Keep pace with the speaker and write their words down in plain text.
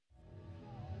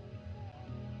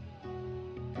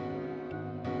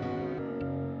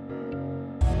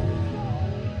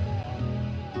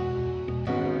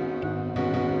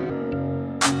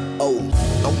mode.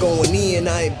 I'm going in,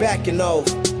 I ain't backing off.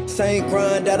 Same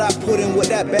grind that I put in with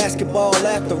that basketball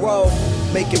after all.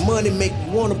 Making money make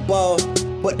you wanna ball,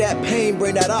 but that pain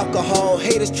bring that alcohol.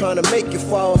 Haters tryna make you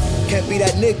fall. Can't be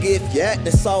that nigga if you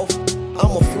acting soft.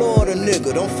 I'm a Florida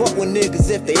nigga, don't fuck with niggas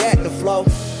if they acting flow.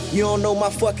 You don't know my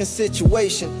fucking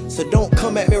situation, so don't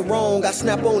come at me wrong. I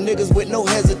snap on niggas with no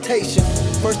hesitation.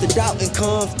 First the doubting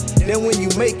comes, then when you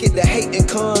make it, the hating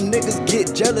come. Niggas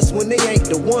get jealous when they ain't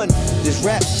the one. This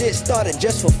rap shit started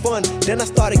just for fun. Then I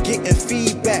started getting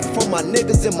feedback from my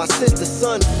niggas and my sister's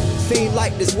son. Seemed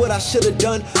like this what I should've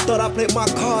done. Thought I played my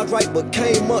cards right, but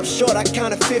came up short. I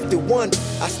counted 51.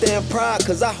 I stand proud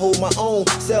cause I hold my own.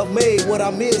 Self-made, what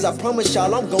I'm is, I promise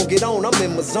y'all I'm gon' get on. I'm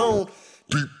in my zone.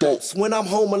 Deep thoughts when I'm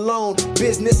home alone.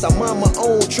 Business, I'm on my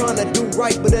own. Tryna do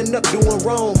right, but end up doing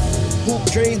wrong. Hoop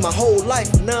dreams my whole life,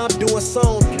 now I'm doing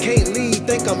song. Can't leave,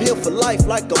 think I'm here for life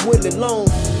like I'm Willie Long.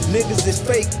 Niggas is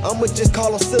fake, I'ma just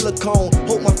call them silicone.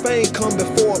 Hope my fame come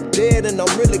before I'm dead and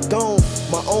I'm really gone.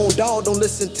 My own dog don't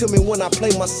listen to me when I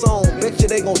play my song. Bet you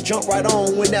they gon' jump right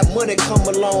on when that money come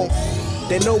along.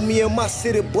 They know me in my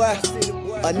city, boy.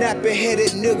 A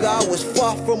nappy-headed nigga, I was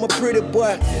far from a pretty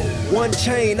boy. One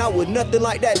chain, I was nothing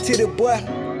like that titty boy.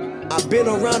 I been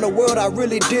around the world, I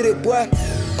really did it, boy.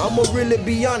 I'ma really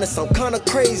be honest, I'm kinda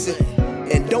crazy.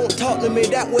 And don't talk to me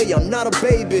that way, I'm not a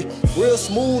baby. Real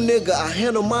smooth nigga, I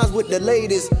handle mines with the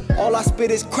ladies. All I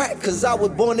spit is crack, cause I was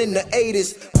born in the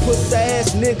 80s. Pussy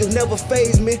ass niggas never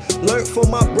faze me. Learned from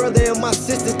my brother and my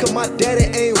sisters, cause my daddy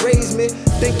ain't raised me.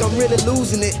 Think I'm really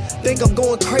losing it, think I'm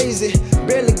going crazy.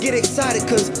 Barely get excited,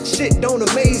 cause shit don't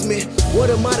amaze me. What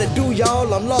am I to do,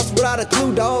 y'all? I'm lost without a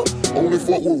clue, dawg. Only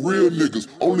fuck with real niggas,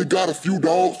 only got a few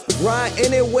dogs. Ride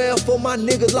anywhere for my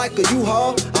niggas like a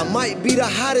U-Haul. I might be the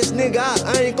hottest nigga,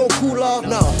 I ain't gon' cool off,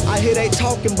 no. I hear they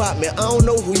talking about me, I don't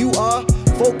know who you are.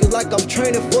 Focus like I'm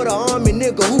training for the army,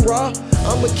 nigga, hoorah.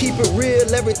 I'ma keep it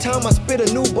real every time I spit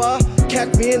a new bar.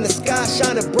 Catch me in the sky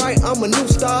shining bright, I'm a new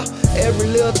star. Every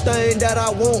little thing that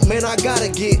I want, man, I gotta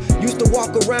get. Used to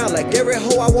walk around like every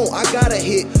hoe I want, I gotta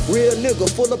hit. Real nigga,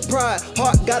 full of pride,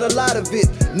 heart got a lot of it.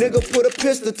 Nigga put a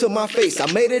pistol to my face,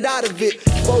 I made it out of it.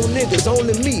 4 niggas,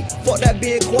 only me, fuck that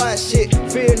being quiet shit.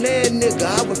 Fear that nigga,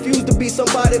 I refuse to be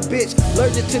somebody bitch.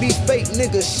 Allergic to these fake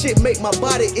niggas, shit make my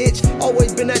body itch.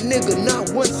 Always been that nigga,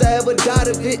 not once I ever died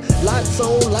of it. Lights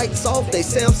on, lights off, they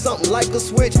say I'm something like a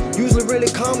switch. Usually really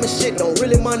calm and shit, don't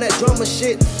really mind that drama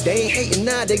shit. They ain't hating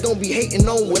now, they gon' be hating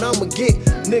on when I'ma get.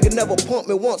 Nigga never pumped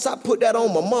me once, I put that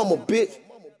on my mama, bitch.